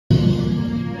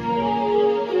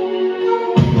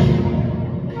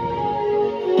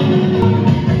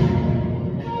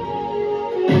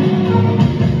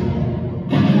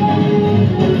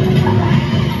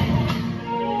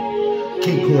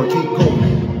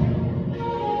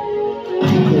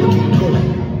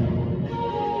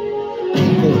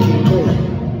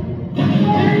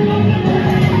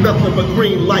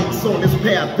green lights on this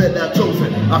path that I've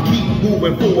chosen. I keep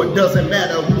moving forward, doesn't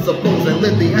matter who's opposing.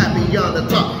 Living happy on the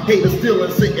top, haters still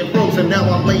and sitting frozen. Now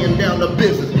I'm laying down the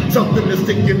business, something to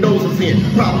stick your noses in.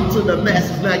 Problem to the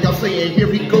masses, now y'all saying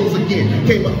here he goes again.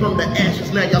 Came up from the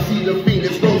ashes, now y'all see the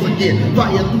phoenix rose again.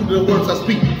 Fire through the words I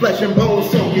speak, flesh and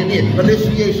bones soaking in.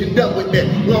 Initiation done with that,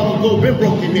 long ago been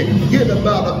broken in. Forget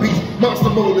about a beast, monster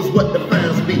mode is what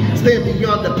defines me. Stand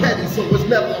beyond the patty, so it's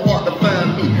never hard to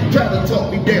find me. Try to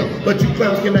talk me down, but you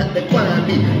clowns cannot decline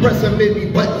me. Pressing many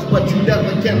buttons, but you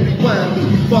never can rewind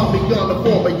me. Far beyond the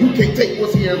former, you can't take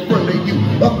what's here in front of you.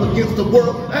 Up against the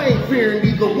world, I ain't fearing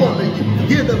either one of you.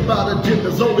 Forget about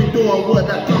agendas, only doing what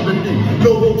I come to do.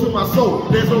 No hold to my soul,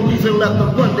 there's no reason left to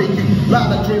run to you.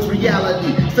 Lot of dreams,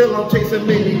 reality, still I'm chasing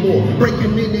many more.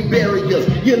 Breaking many barriers,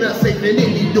 you're not safe in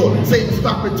any door. Say to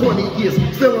stop in 20 years,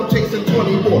 still I'm chasing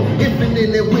 20 more.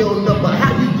 Infinite and wheel number,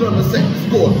 how you gonna set the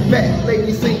score? Fat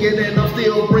lady singing and I'm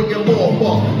still bringing more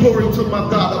balls. Glory to my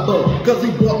God above, cause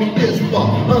he brought me this far.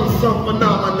 Unsung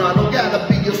phenomenon, don't gotta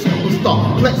be a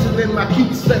superstar. Flexing in my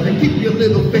Q7, keep your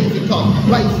little fancy car.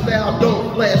 Lifestyle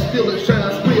don't flash, still it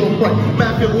shines real bright.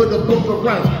 Mapping with a book of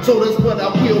rhymes, so that's what I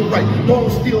will write.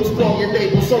 Bones still strong and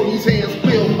able, so these hands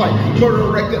will fight.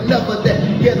 Murder record, never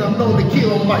that, yet I'm known to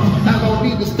kill mice. I don't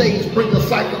need the stage, bring a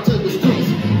cycle to the streets.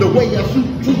 The way I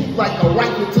shoot truth like a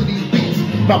rifle to these beats.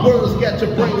 My words got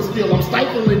your brain still, I'm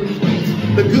stifling these beats.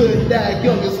 The good die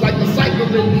young, it's like a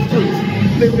cycle in these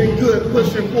streets. Living good,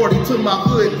 pushing 40 to my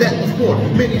hood, that was for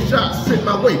many shots in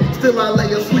my way. Still I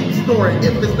lay asleep snoring,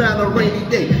 if it's not a rainy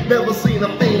day. Never seen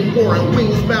a thing pouring,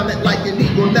 wings mounted like an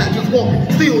eagle, not just walking,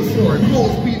 still soaring.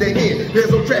 Full speed ahead, there's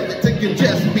no traffic to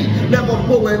congest me. Never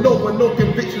pulling over, no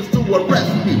convictions to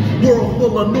arrest me. World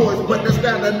full of noise, but that's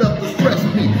not enough to stress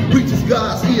me. Reaches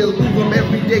God's ears, move them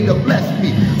every day to bless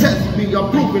me. Test me,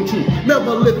 I'm proving true,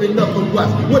 never living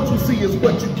otherwise. What you see is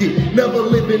what you get, never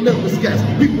living up the skies.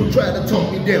 People try to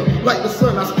talk me down, like the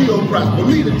sun I still rise.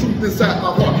 Believe the truth inside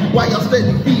my heart, while y'all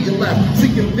steady feeding lies.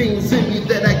 Seeking things in me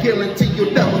that I guarantee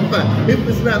you'll never find. If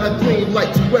it's not a green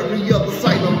light to every other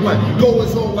sight, I'm blind. Go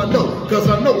is all I know, cause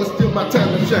I know it's still my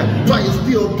time to shine. Fire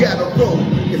still gotta roll,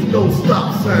 it's no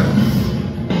stop sign.